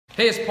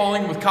Hey, it's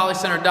Pauling with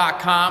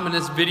CollieCenter.com. In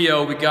this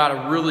video, we got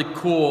a really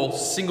cool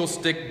single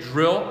stick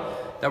drill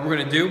that we're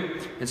gonna do.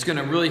 It's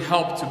gonna really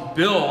help to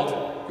build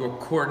your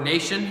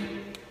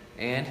coordination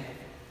and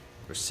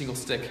your single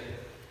stick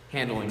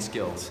handling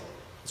skills.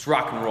 Let's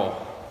rock and roll.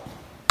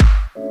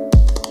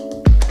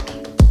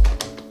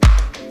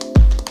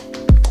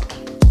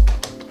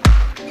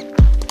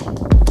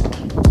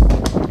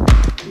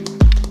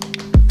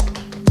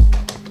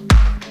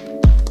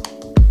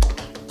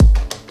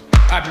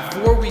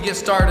 Before we get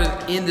started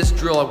in this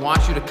drill, I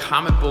want you to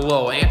comment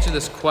below, answer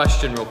this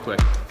question real quick.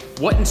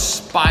 What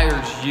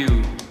inspires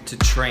you to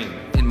train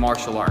in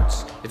martial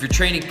arts? If you're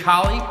training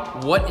Kali,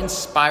 what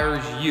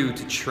inspires you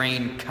to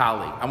train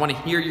Kali? I want to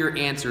hear your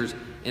answers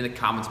in the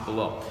comments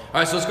below. All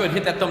right, so let's go ahead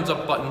and hit that thumbs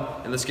up button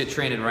and let's get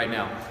training right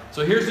now.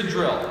 So here's the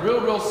drill.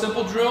 Real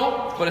simple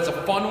drill, but it's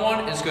a fun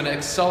one. It's going to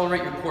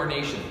accelerate your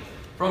coordination.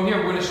 From here,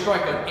 we're going to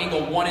strike an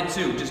angle 1 and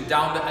 2, just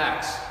down to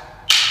X.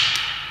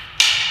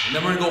 And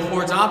then we're gonna go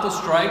horizontal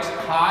strikes,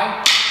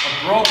 high,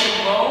 a broken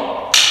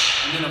low,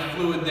 and then a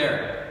fluid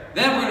there.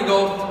 Then we're gonna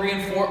go 3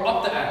 and 4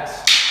 up to X.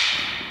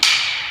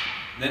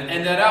 Then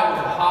end that out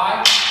with a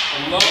high,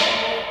 a low,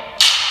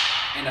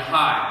 and a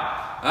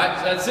high. All right,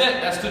 so that's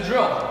it, that's the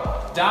drill.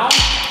 Down to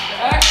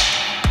X,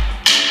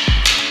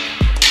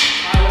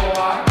 high, low,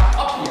 high,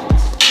 up the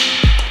X.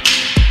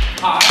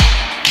 High,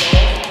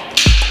 low,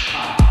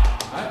 high.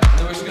 All right, and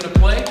then we're just gonna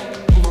play,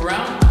 move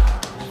around.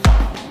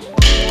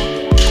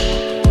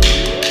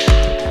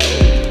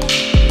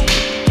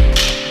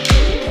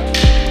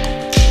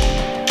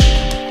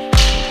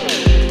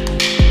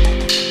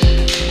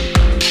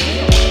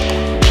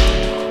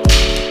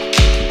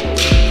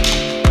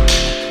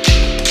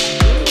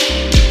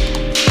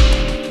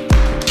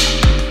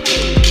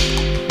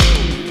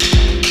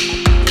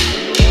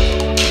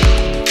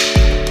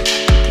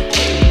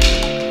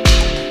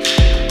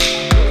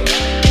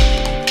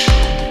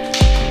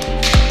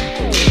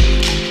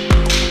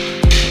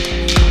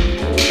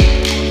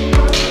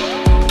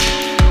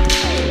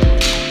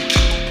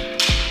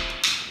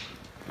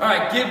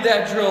 Give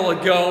that drill a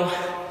go.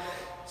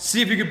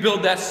 See if you can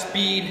build that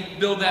speed,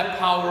 build that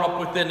power up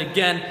within.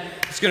 Again,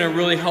 it's gonna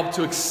really help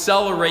to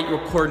accelerate your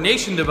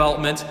coordination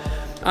development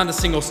on the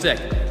single stick.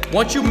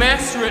 Once you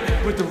master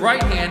it with the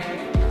right hand,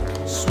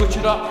 switch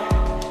it up.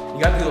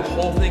 You gotta do the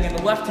whole thing in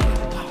the left hand.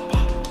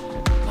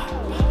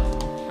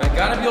 I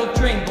gotta be able to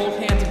train both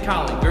hands in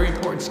Kali. Very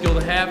important skill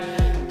to have.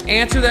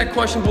 Answer that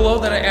question below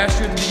that I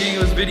asked you at the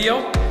beginning of this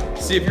video.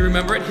 See if you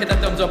remember it. Hit that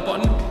thumbs up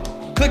button.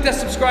 Click that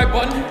subscribe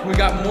button. We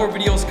got more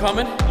videos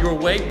coming your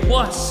way.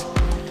 Plus,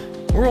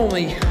 we're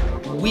only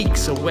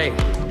weeks away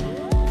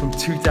from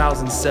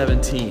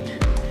 2017.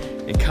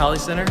 In Kali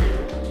Center,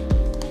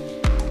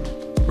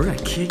 we're gonna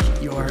kick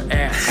your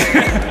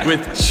ass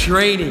with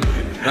training.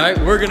 All right,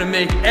 we're gonna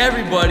make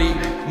everybody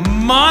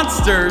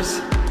monsters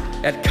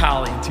at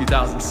Kali in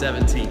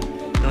 2017.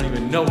 I don't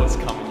even know what's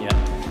coming yet.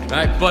 All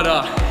right,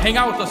 but hang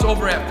out with us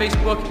over at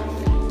Facebook,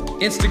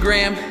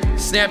 Instagram,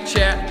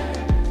 Snapchat.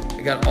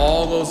 I got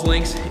all those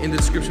links in the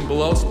description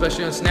below,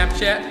 especially on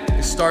Snapchat,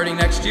 because starting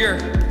next year,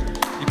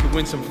 you can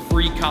win some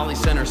free Kali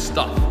Center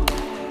stuff.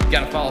 You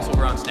gotta follow us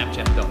over on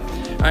Snapchat though.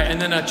 All right,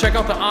 and then check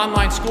out the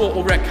online school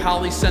over at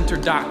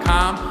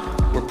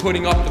CollieCenter.com. We're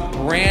putting up the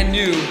brand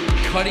new,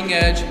 cutting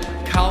edge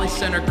Kali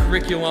Center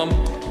curriculum.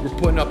 We're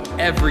putting up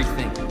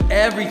everything.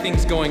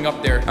 Everything's going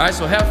up there. All right,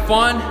 so have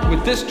fun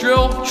with this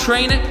drill,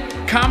 train it.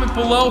 Comment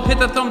below, hit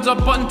that thumbs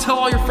up button, tell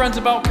all your friends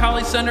about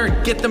Kali Center,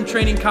 and get them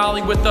training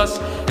Kali with us,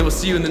 and we'll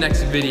see you in the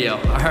next video.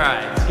 All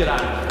right, let's get out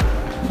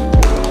of here.